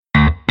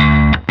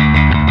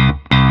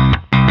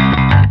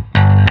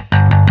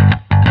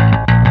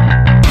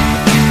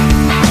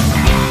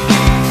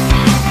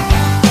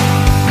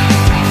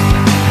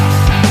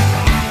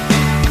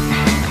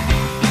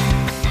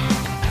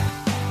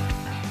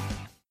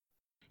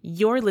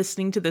You're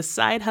listening to the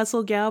Side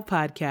Hustle Gal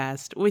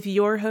podcast with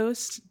your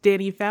hosts,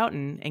 Danny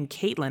Fountain and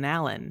Caitlin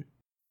Allen.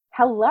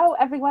 Hello,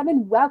 everyone,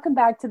 and welcome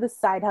back to the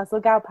Side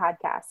Hustle Gal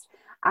podcast.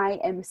 I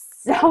am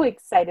so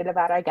excited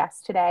about our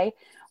guest today.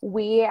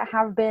 We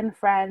have been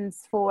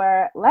friends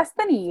for less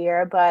than a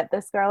year, but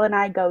this girl and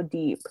I go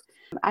deep.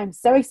 I'm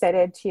so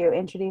excited to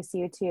introduce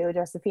you to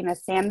Josefina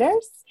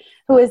Sanders,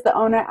 who is the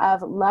owner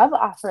of Love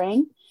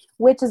Offering,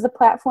 which is a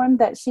platform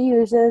that she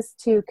uses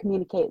to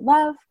communicate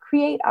love,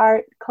 create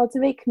art,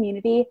 cultivate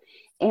community,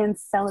 and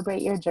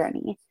celebrate your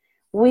journey.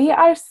 We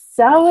are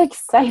so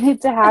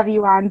excited to have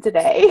you on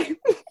today.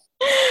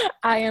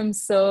 I am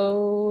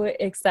so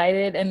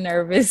excited and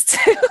nervous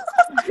too.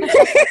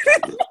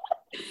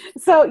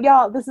 So,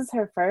 y'all, this is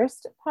her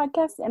first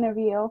podcast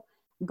interview,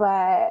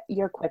 but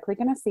you're quickly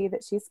going to see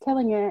that she's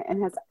killing it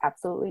and has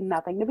absolutely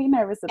nothing to be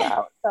nervous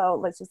about. So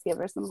let's just give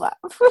her some love.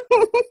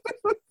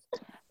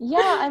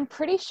 Yeah, I'm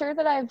pretty sure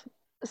that I've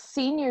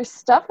seen your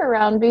stuff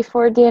around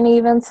before Danny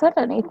even said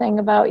anything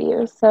about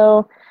you.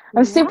 So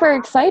I'm super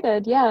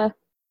excited. Yeah.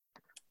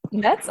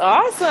 That's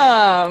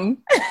awesome.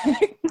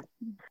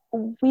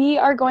 We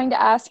are going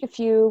to ask a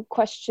few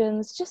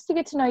questions just to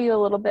get to know you a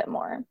little bit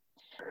more.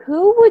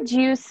 Who would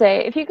you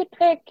say, if you could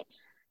pick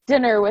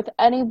dinner with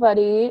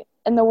anybody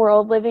in the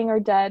world, living or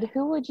dead,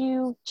 who would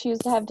you choose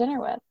to have dinner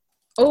with?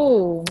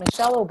 Oh,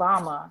 Michelle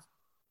Obama.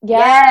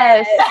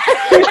 Yes.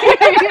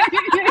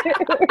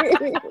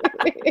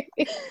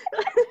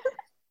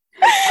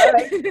 All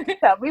right.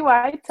 Tell me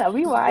why.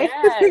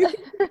 Yes.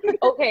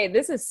 Okay,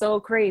 this is so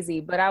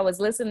crazy, but I was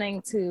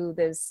listening to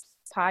this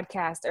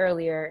podcast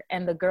earlier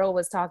and the girl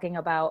was talking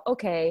about,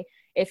 okay,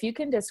 if you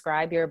can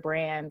describe your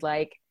brand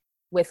like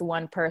with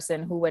one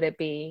person, who would it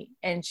be?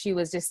 And she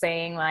was just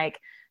saying like,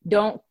 you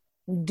don't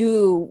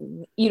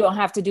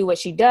have to do what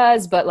she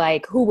does, but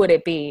like, who would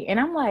it be? And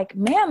I'm like,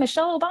 man,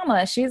 Michelle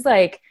Obama. She's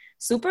like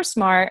super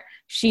smart.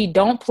 She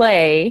don't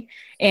play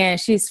and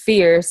she's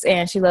fierce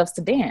and she loves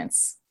to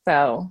dance.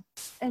 So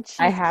And she's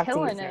I have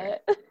killing to use her.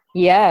 it.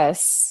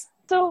 Yes.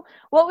 So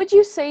what would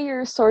you say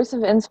your source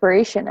of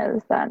inspiration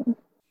is then?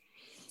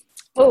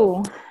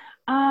 Oh,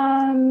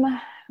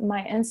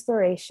 my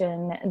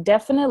inspiration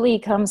definitely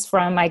comes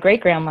from my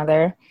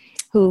great-grandmother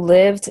who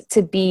lived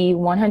to be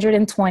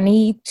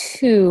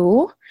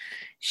 122.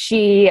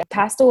 She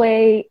passed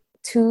away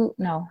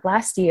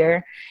last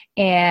year,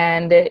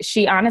 and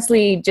she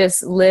honestly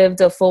just lived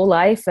a full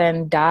life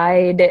and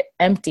died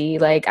empty.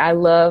 Like, I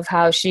love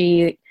how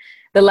the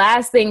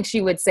last thing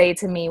she would say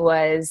to me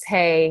was,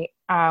 hey,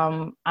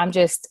 I'm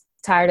just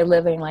tired of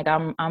living. Like,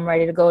 I'm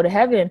ready to go to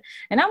heaven.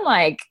 And I'm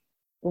like,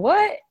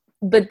 what?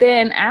 But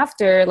then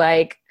after,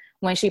 like,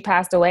 when she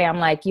passed away, I'm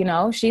like,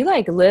 she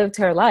like lived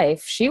her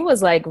life. She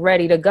was like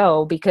ready to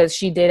go because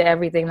she did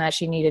everything that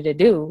she needed to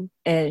do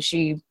and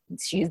she's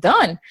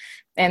done.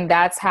 And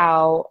that's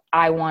how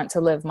I want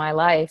to live my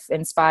life,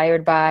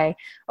 inspired by,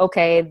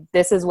 okay,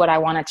 this is what I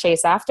want to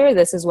chase after.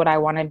 This is what I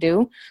want to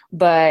do.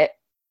 But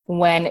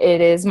when it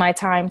is my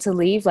time to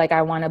leave, like,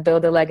 I want to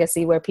build a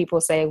legacy where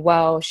people say,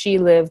 well, she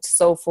lived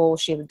so full,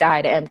 she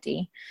died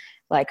empty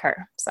like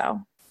her.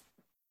 So.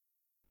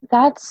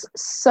 That's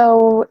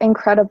so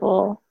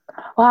incredible.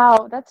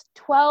 Wow, that's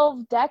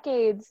 12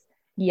 decades.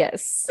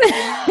 Yes.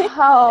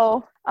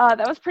 Wow,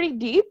 that was pretty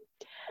deep.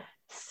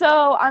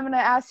 So I'm going to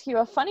ask you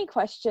a funny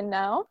question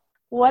now.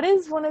 What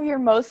is one of your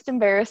most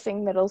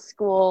embarrassing middle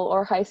school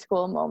or high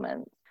school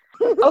moments?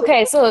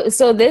 Okay,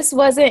 so this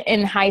wasn't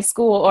in high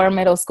school or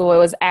middle school. It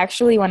was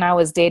actually when I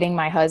was dating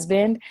my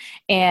husband,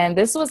 and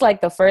this was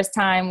like the first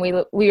time we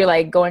were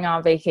like going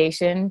on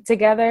vacation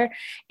together,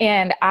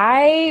 and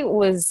I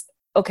was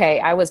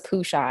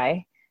poo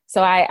shy.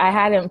 So I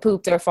hadn't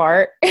pooped or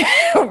farted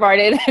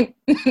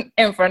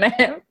in front of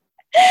him.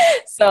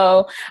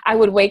 So I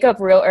would wake up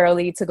real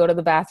early to go to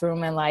the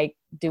bathroom and like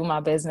do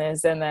my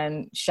business and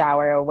then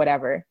shower or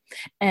whatever.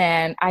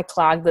 And I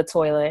clogged the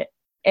toilet,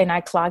 and I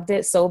clogged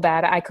it so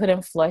bad I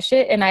couldn't flush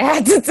it. And I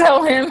had to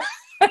tell him,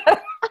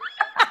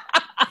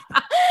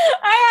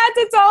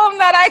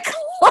 that I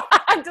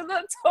clogged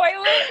the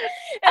toilet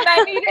and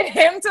I needed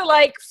him to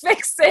like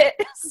fix it.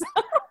 So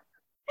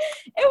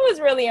it was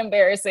really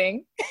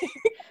embarrassing.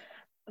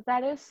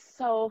 That is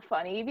so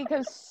funny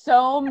because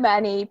so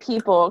many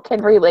people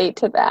can relate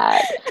to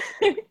that.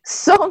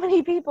 So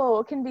many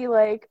people can be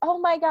like, oh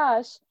my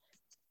gosh.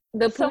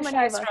 The poo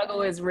shy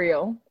struggle is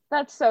real.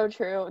 That's so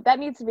true. That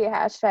needs to be a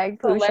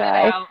hashtag, So poo let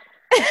shy. it out.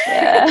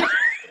 Yeah.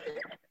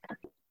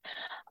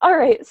 All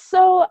right.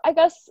 So I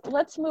guess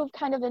let's move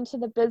kind of into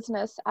the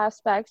business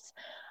aspects.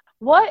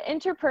 What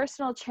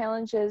interpersonal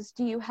challenges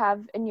do you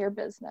have in your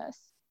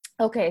business?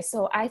 Okay,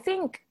 so I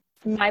think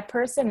my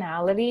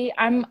personality,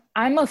 I'm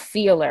a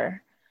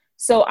feeler.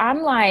 So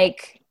I'm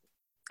like,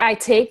 I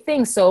take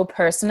things so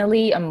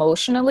personally,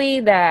 emotionally,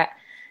 that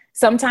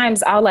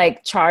sometimes I'll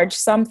like charge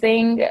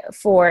something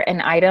for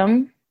an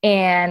item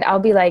and I'll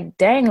be like,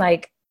 dang,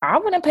 like I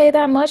wouldn't pay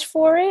that much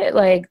for it.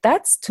 Like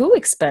that's too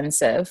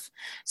expensive.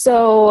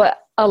 So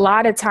a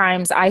lot of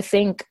times I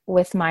think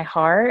with my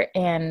heart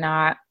and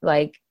not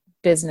like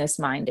business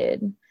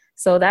minded.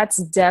 So that's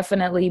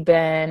definitely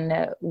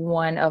been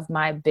one of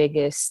my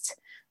biggest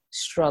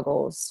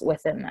struggles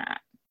within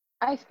that.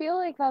 I feel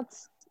like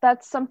that's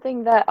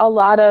something that a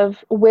lot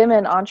of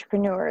women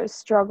entrepreneurs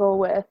struggle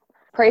with,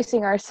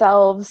 pricing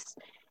ourselves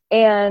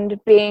and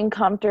being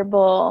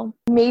comfortable,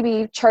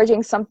 maybe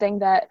charging something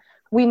that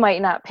we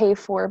might not pay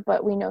for,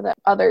 but we know that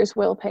others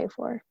will pay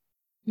for.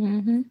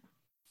 Mm-hmm.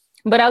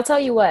 But I'll tell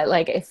you what,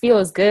 like, it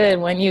feels good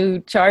when you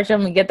charge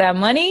them and get that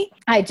money.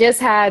 I just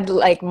had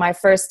like my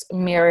first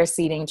mirror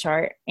seating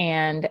chart,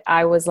 and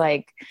I was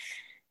like,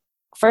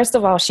 first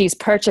of all, she's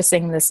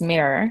purchasing this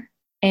mirror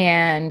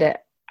and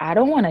I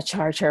don't want to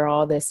charge her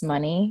all this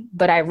money.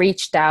 But I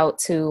reached out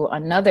to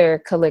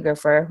another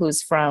calligrapher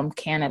who's from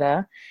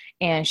Canada,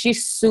 and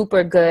she's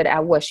super good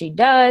at what she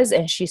does,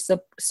 and she's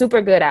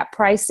super good at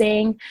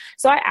pricing.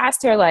 So I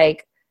asked her,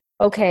 like,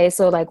 okay,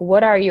 so like,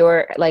 what are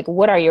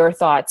your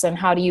thoughts and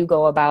how do you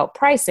go about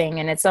pricing?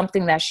 And it's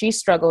something that she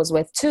struggles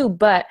with too.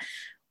 But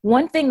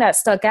one thing that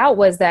stuck out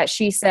was that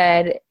she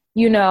said,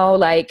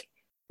 like,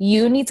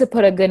 you need to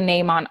put a good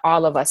name on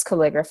all of us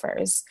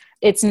calligraphers.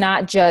 It's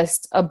not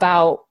just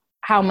about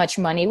how much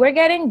money we're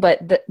getting, but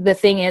the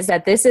thing is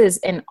that this is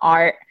an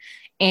art,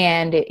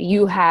 and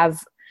you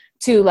have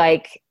to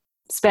like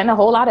spend a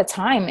whole lot of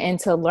time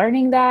into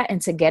learning that,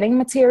 into getting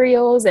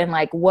materials and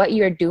like what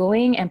you're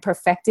doing and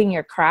perfecting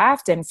your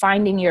craft and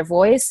finding your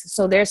voice.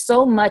 So there's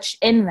so much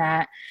in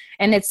that.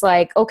 And it's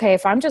like, okay,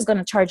 if I'm just going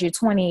to charge you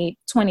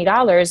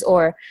 $20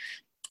 or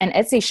an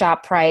Etsy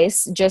shop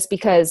price just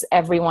because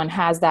everyone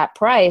has that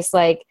price,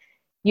 like,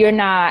 you're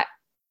not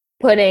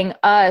putting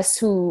us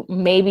who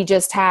maybe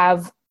just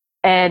have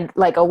and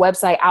like a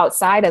website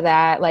outside of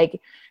that, like,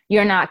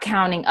 you're not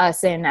counting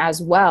us in as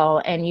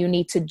well. And you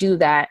need to do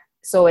that.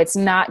 So it's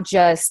not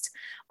just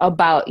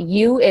about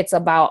you, it's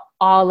about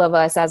all of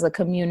us as a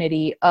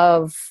community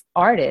of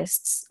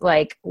artists.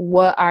 Like,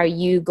 what are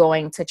you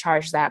going to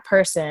charge that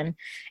person?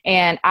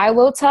 And I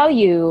will tell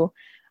you,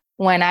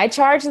 when I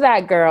charged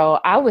that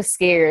girl, I was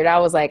scared. I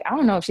was like, I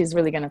don't know if she's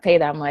really going to pay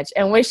that much.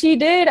 And when she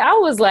did, I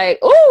was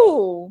like,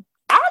 ooh,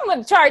 I'm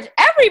going to charge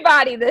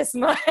everybody this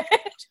much.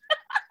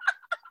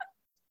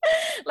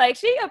 Like,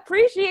 she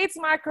appreciates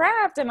my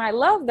craft and I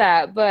love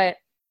that. But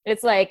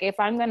it's like, if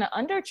I'm going to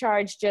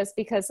undercharge just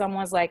because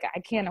someone's like, I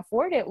can't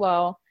afford it,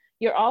 well,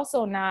 you're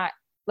also not,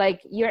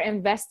 like, you're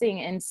investing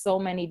in so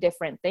many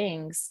different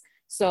things.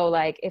 So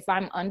like, if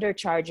I'm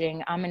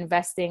undercharging, I'm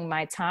investing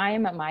my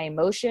time, my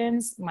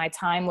emotions, my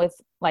time with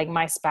like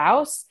my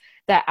spouse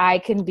that I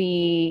can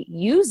be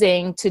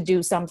using to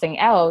do something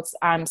else.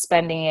 I'm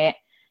spending it,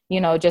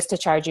 just to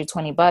charge you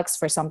 $20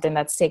 for something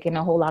that's taking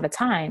a whole lot of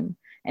time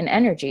and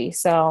energy.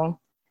 So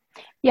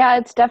yeah,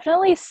 it's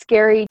definitely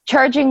scary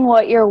charging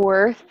what you're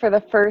worth for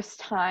the first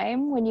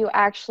time when you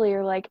actually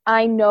are like,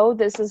 I know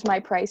this is my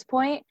price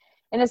point,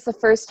 and it's the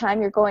first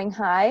time you're going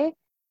high.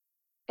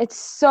 It's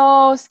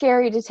so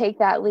scary to take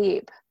that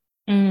leap.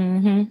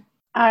 mm-hmm.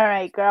 All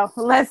right, girl,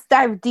 let's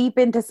dive deep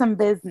into some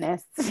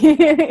business.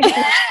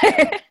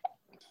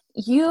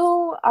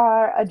 You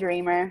are a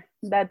dreamer.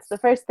 That's the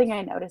first thing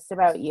I noticed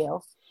about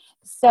you.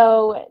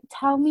 So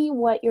tell me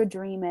what your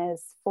dream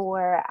is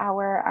for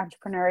our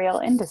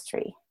entrepreneurial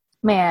industry.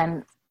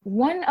 Man,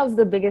 one of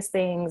the biggest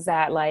things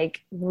that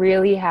like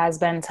really has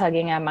been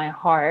tugging at my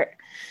heart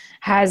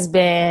has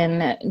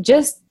been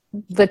just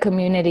the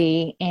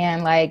community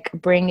and like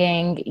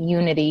bringing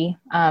unity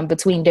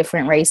between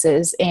different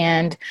races.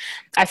 And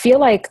I feel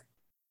like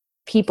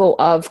people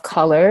of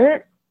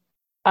color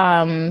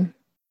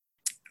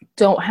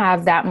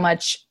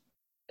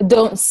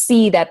don't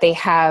see that they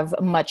have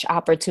much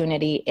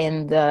opportunity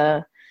in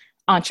the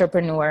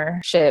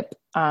entrepreneurship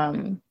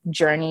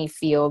journey,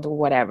 field,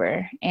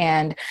 whatever.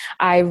 And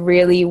I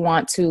really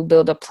want to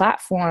build a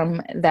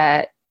platform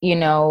that,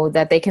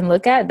 that they can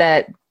look at,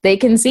 that they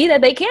can see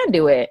that they can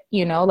do it.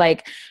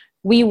 Like,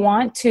 we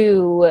want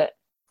to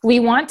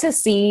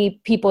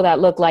see people that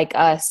look like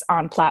us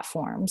on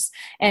platforms,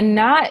 and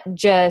not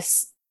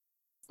just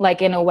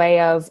like in a way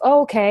of,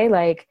 oh, okay,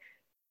 like,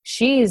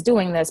 she's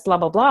doing this, blah,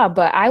 blah, blah.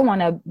 But I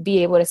want to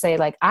be able to say,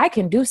 like, I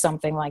can do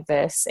something like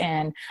this.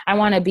 And I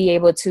want to be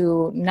able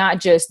to not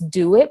just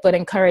do it, but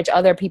encourage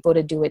other people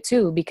to do it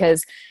too.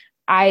 Because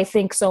I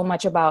think so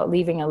much about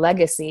leaving a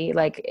legacy.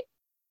 Like,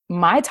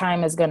 my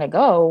time is going to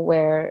go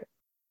where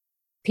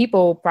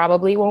people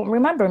probably won't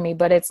remember me,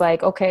 but it's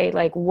like, okay,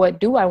 like, what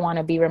do I want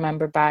to be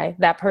remembered by?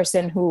 That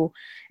person who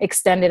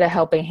extended a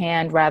helping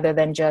hand rather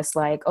than just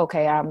like,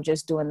 okay, I'm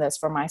just doing this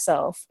for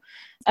myself.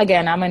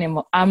 Again,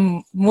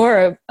 I'm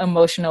more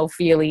emotional,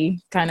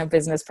 feely kind of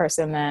business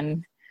person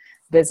than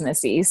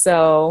businessy.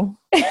 So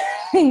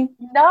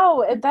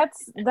no,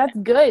 that's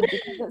good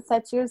because it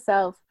sets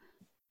yourself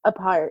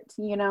apart.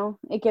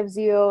 It gives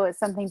you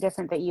something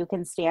different that you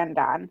can stand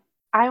on.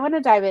 I want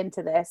to dive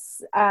into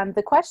this.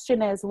 The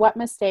question is, what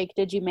mistake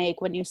did you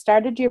make when you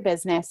started your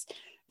business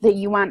that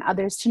you want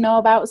others to know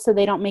about so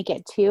they don't make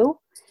it too?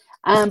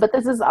 But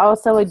this is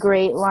also a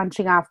great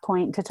launching off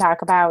point to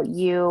talk about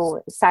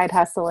you side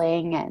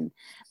hustling and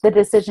the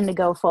decision to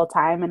go full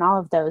time and all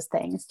of those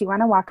things. Do you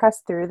want to walk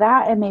us through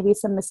that and maybe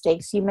some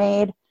mistakes you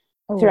made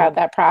throughout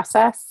that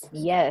process?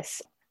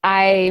 Yes.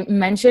 I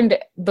mentioned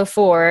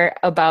before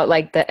about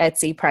like the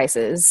Etsy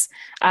prices.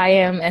 I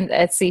am an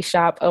Etsy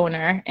shop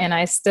owner and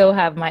I still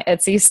have my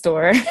Etsy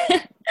store.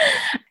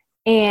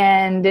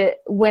 And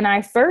when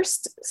I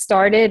first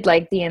started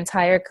like the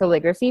entire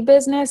calligraphy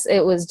business,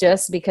 it was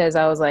just because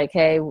I was like,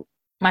 hey,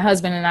 my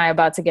husband and I are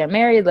about to get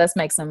married. Let's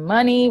make some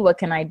money. What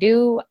can I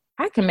do?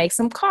 I can make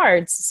some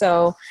cards.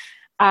 So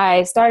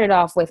I started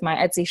off with my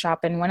Etsy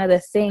shop. And one of the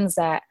things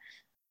that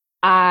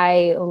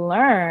I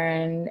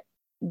learned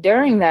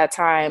during that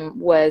time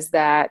was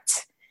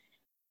that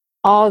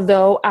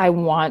although I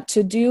want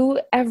to do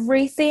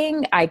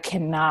everything, I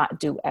cannot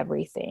do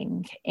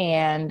everything.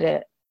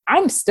 And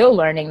I'm still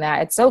learning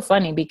that. It's so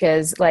funny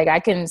because like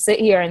I can sit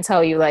here and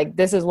tell you like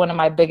this is one of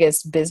my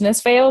biggest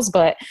business fails,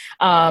 but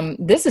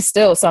this is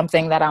still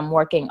something that I'm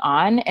working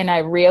on. And I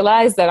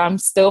realize that I'm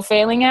still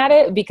failing at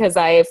it because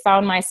I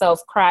found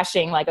myself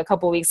crashing like a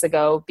couple weeks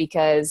ago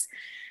because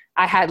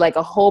I had like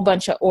a whole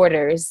bunch of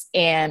orders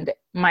and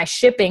my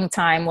shipping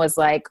time was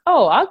like,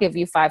 oh, I'll give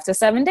you 5 to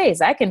 7 days.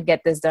 I can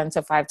get this done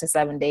to 5 to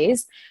 7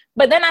 days.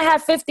 But then I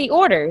have 50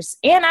 orders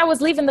and I was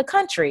leaving the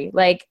country.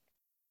 Like,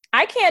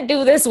 I can't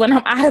do this when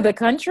I'm out of the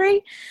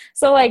country.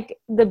 So like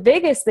the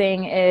biggest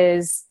thing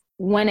is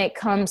when it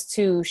comes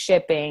to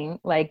shipping,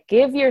 like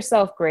give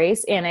yourself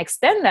grace and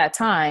extend that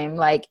time.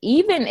 Like,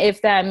 even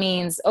if that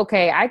means,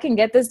 okay, I can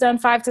get this done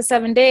 5 to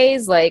 7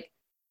 days, like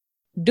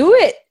do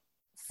it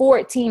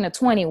 14 to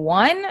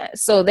 21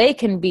 so they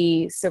can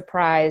be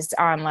surprised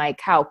on like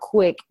how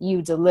quick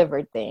you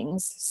delivered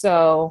things.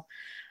 So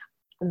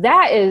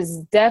that is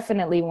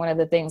definitely one of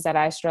the things that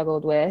I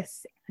struggled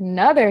with.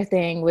 Another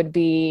thing would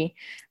be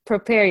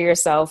prepare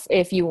yourself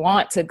if you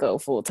want to go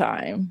full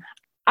time.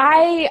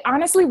 I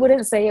honestly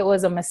wouldn't say it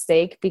was a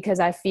mistake because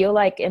I feel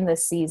like in the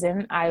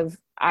season I've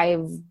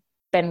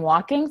been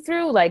walking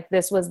through, like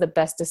this was the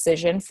best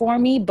decision for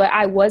me, but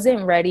I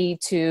wasn't ready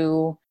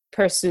to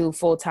pursue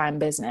full-time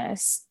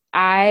business.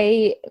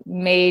 I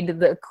made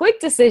the quick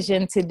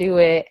decision to do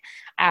it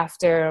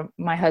after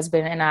my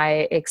husband and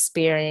I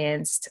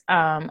experienced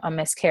a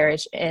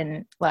miscarriage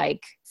in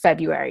like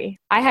February.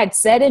 I had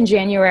said in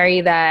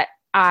January that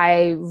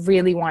I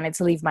really wanted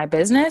to leave my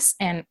business.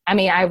 And I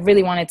mean, I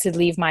really wanted to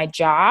leave my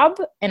job.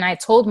 And I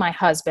told my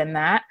husband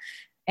that.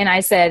 And I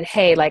said,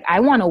 hey, like, I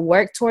want to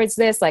work towards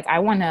this. Like, I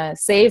want to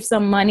save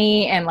some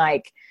money and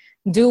like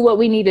do what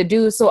we need to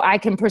do so I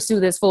can pursue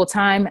this full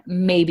time,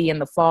 maybe in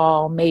the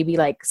fall, maybe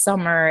like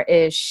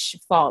summer-ish,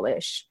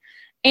 fall-ish.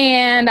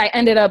 And I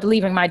ended up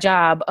leaving my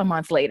job a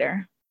month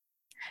later.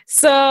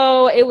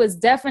 So it was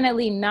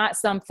definitely not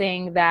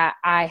something that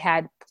I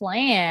had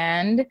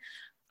planned.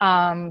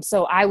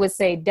 So I would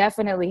say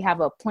definitely have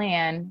a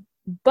plan.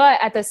 But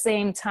at the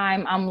same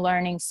time, I'm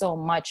learning so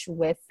much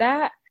with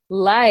that,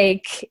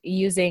 like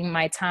using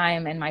my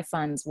time and my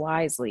funds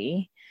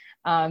wisely.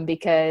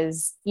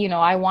 Because, you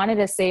know, I wanted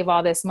to save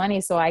all this money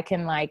so I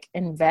can like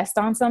invest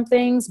on some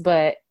things,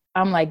 but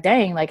I'm like,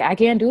 dang, like I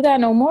can't do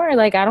that no more.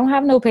 Like I don't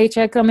have no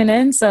paycheck coming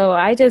in. So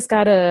I just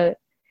gotta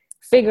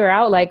figure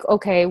out like,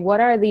 okay, what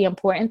are the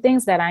important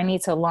things that I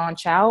need to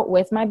launch out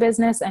with my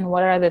business? And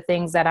what are the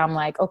things that I'm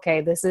like,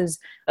 okay, this is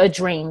a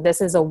dream.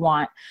 This is a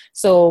want.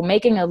 So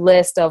making a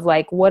list of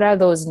like, what are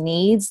those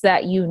needs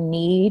that you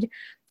need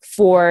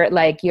for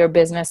like your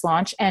business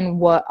launch? And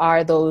what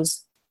are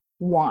those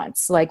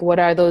wants? Like, what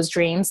are those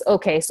dreams?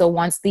 Okay, so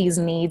once these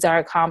needs are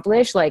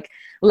accomplished, like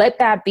let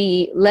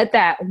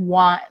that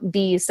want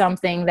be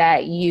something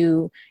that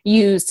you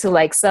use to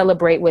like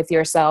celebrate with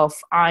yourself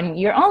on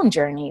your own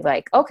journey.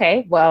 Like,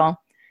 okay,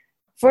 well,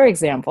 for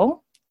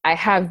example, I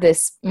have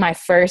my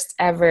first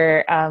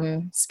ever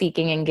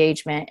speaking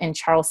engagement in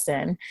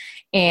Charleston,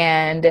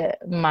 and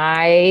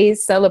my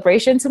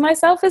celebration to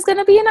myself is going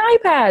to be an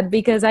iPad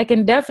because I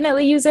can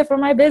definitely use it for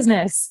my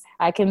business.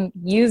 I can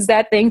use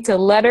that thing to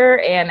letter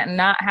and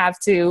not have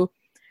to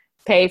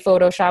pay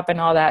Photoshop and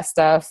all that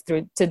stuff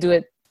to do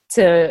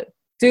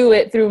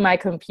it through my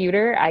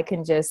computer. I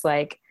can just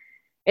like,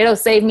 it'll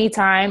save me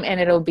time and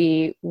it'll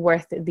be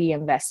worth the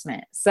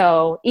investment.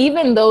 So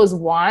even those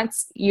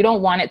wants, you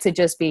don't want it to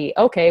just be,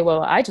 okay,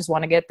 well, I just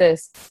want to get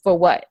this for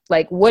what?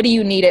 Like, what do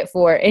you need it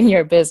for in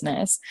your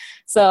business?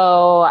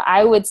 So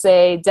I would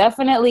say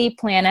definitely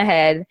plan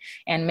ahead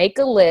and make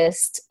a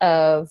list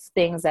of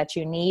things that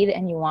you need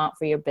and you want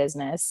for your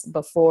business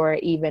before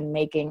even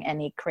making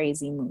any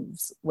crazy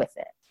moves with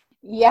it.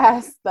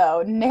 Yes,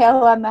 though, nail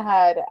on the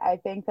head. I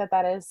think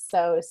that is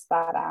so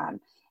spot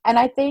on. And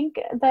I think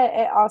that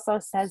it also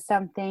says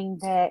something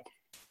that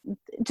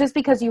just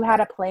because you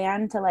had a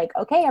plan to like,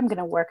 okay, I'm going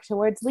to work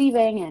towards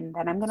leaving and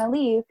then I'm going to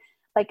leave,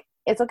 like,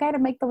 it's okay to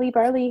make the leap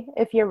early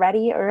if you're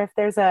ready or if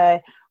there's a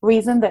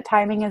reason that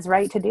timing is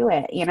right to do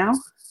it, you know?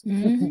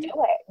 Mm-hmm. Do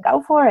it.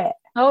 Go for it.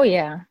 Oh,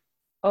 yeah.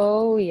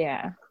 Oh,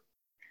 yeah.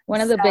 One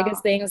of the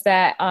biggest things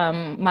that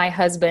my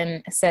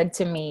husband said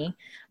to me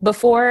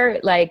before,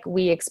 like,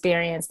 we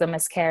experienced the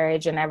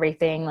miscarriage and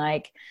everything,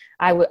 like,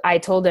 I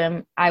told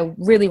him I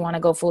really want to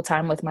go full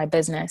time with my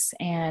business.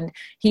 And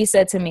he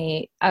said to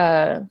me,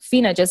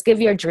 Fina, just give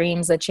your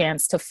dreams a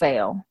chance to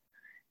fail.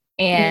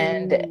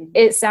 And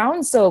it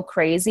sounds so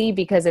crazy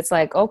because it's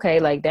like, okay,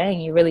 like, dang,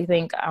 you really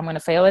think I'm going to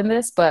fail in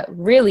this? But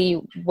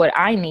really what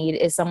I need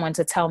is someone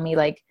to tell me,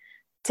 like,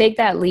 take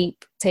that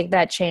leap, take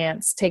that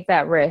chance, take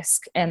that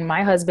risk. And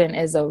my husband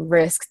is a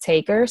risk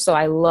taker. So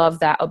I love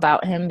that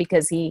about him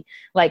because he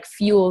like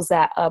fuels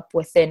that up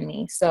within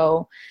me.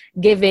 So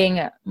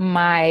giving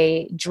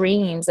my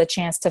dreams a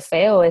chance to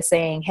fail is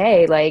saying,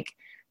 hey, like,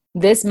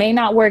 this may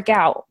not work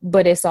out,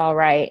 but it's all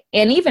right.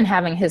 And even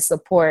having his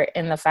support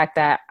in the fact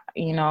that,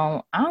 we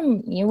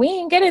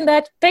ain't getting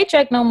that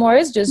paycheck no more.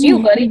 It's just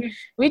you, buddy.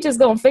 We just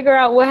gonna figure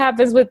out what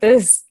happens with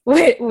this,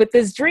 with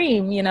this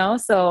dream,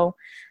 So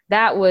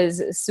that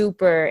was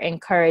super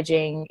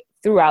encouraging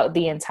throughout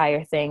the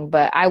entire thing.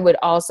 But I would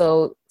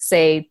also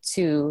say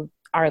to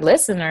our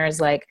listeners,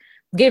 like,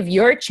 give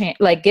your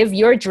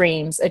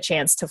dreams a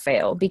chance to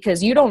fail,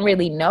 because you don't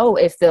really know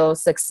if they'll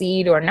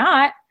succeed or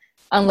not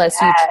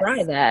unless you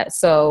try that.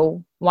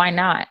 So why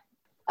not?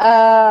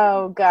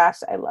 Oh gosh,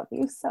 I love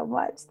you so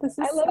much. This is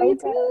I love so you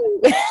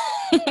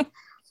good. too.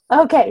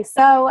 Okay,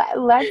 so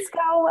let's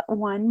go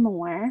one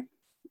more.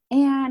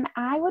 And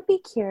I would be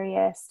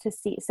curious to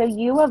see, so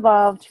you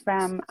evolved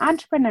from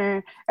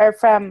entrepreneur, or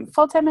from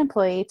full-time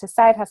employee to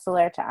side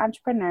hustler to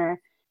entrepreneur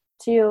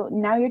to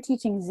now you're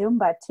teaching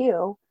Zumba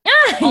too.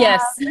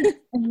 Yes.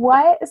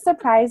 What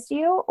surprised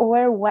you,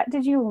 or what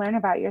did you learn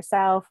about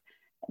yourself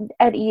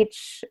at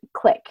each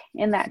click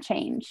in that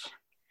change?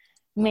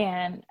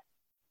 Man,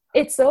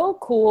 it's so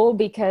cool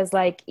because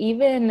like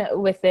even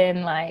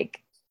within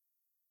like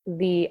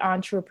the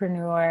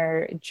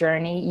entrepreneur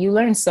journey, you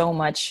learn so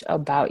much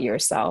about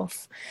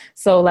yourself.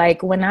 So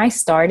like when I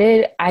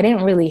started, I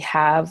didn't really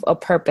have a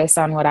purpose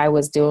on what I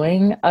was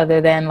doing other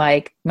than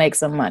like make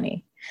some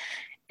money.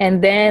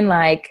 And then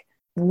like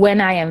when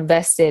I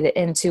invested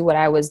into what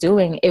I was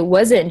doing, it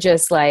wasn't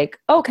just like,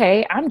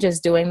 okay, I'm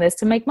just doing this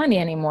to make money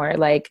anymore.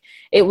 Like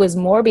it was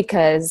more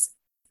because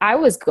I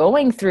was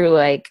going through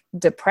like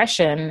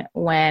depression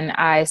when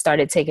I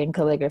started taking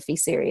calligraphy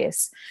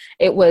serious.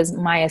 It was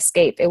my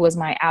escape. It was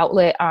my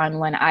outlet on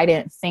when I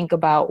didn't think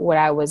about what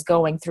I was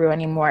going through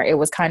anymore. It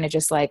was kind of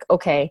just like,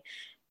 okay,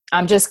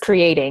 I'm just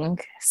creating.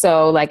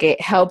 So like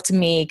it helped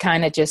me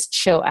kind of just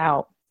chill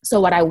out. So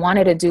what I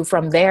wanted to do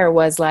from there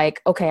was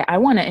like, okay, I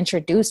want to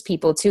introduce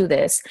people to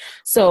this.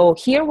 So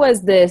here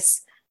was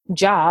this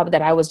job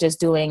that I was just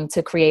doing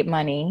to create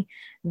money.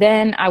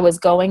 Then I was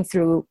going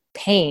through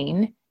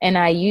pain, and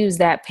I used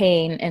that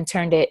pain and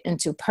turned it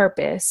into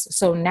purpose.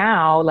 So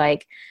now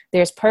like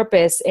there's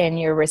purpose and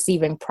you're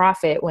receiving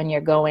profit when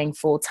you're going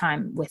full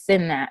time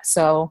within that.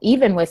 So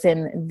even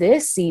within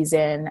this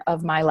season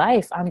of my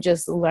life, I'm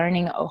just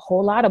learning a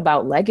whole lot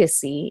about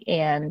legacy,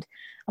 and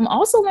I'm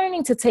also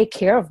learning to take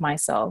care of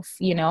myself.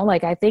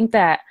 Like I think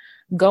that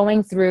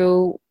going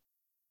through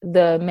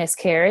the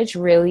miscarriage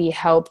really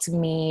helped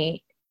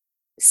me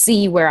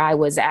see where I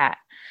was at.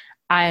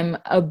 I'm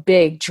a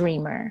big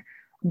dreamer,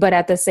 but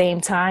at the same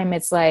time,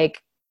 it's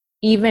like,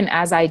 even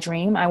as I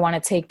dream, I want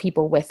to take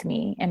people with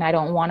me, and I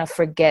don't want to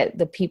forget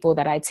the people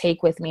that I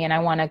take with me. And I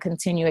want to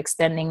continue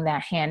extending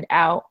that hand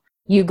out.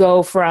 You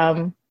go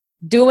from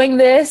doing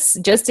this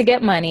just to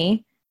get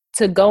money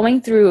to going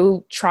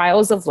through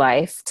trials of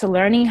life, to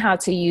learning how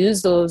to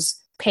use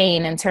those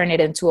pain and turn it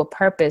into a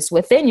purpose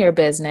within your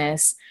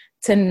business,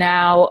 to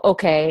now,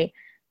 okay,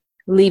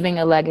 leaving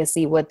a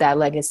legacy. What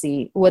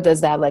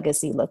does that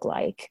legacy look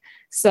like?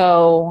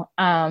 So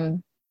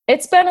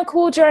it's been a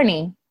cool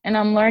journey, and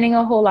I'm learning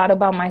a whole lot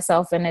about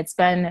myself, and it's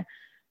been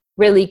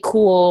really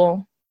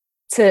cool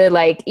to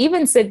like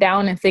even sit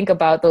down and think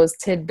about those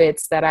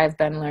tidbits that I've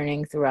been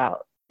learning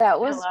throughout. That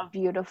was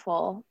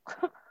beautiful.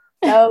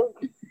 Oh,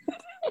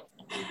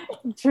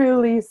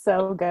 truly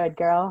so good,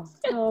 girl.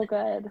 So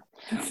good.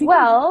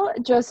 Well,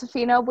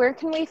 Josefina, where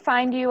can we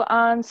find you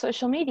on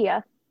social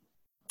media?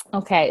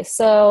 Okay,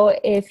 so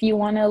if you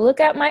want to look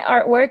at my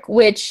artwork,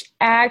 which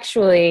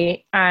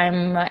actually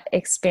I'm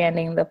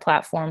expanding the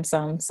platform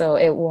some, so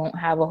it won't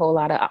have a whole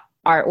lot of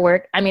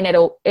artwork. I mean,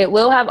 it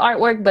will have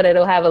artwork, but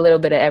it'll have a little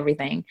bit of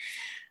everything.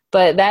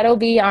 But that'll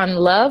be on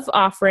Love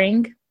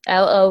Offering,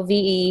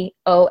 LOVEOFFERING.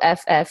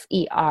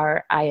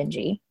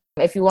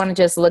 If you want to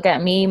just look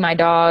at me, my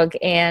dog,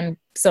 and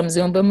some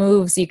Zumba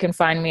moves, you can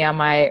find me on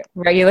my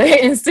regular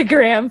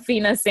Instagram,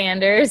 Fina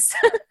Sanders.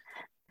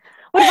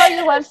 What about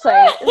your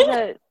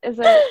website? Is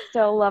it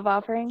still Love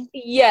Offering?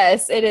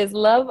 Yes, it is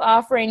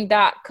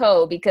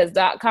loveoffering.co, because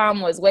 .com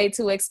was way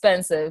too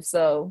expensive.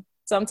 So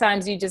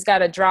sometimes you just got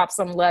to drop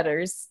some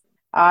letters.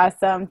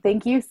 Awesome.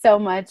 Thank you so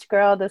much,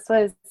 girl. This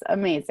was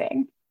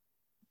amazing.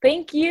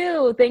 Thank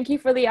you. Thank you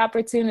for the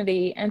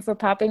opportunity and for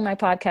popping my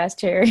podcast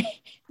cherry.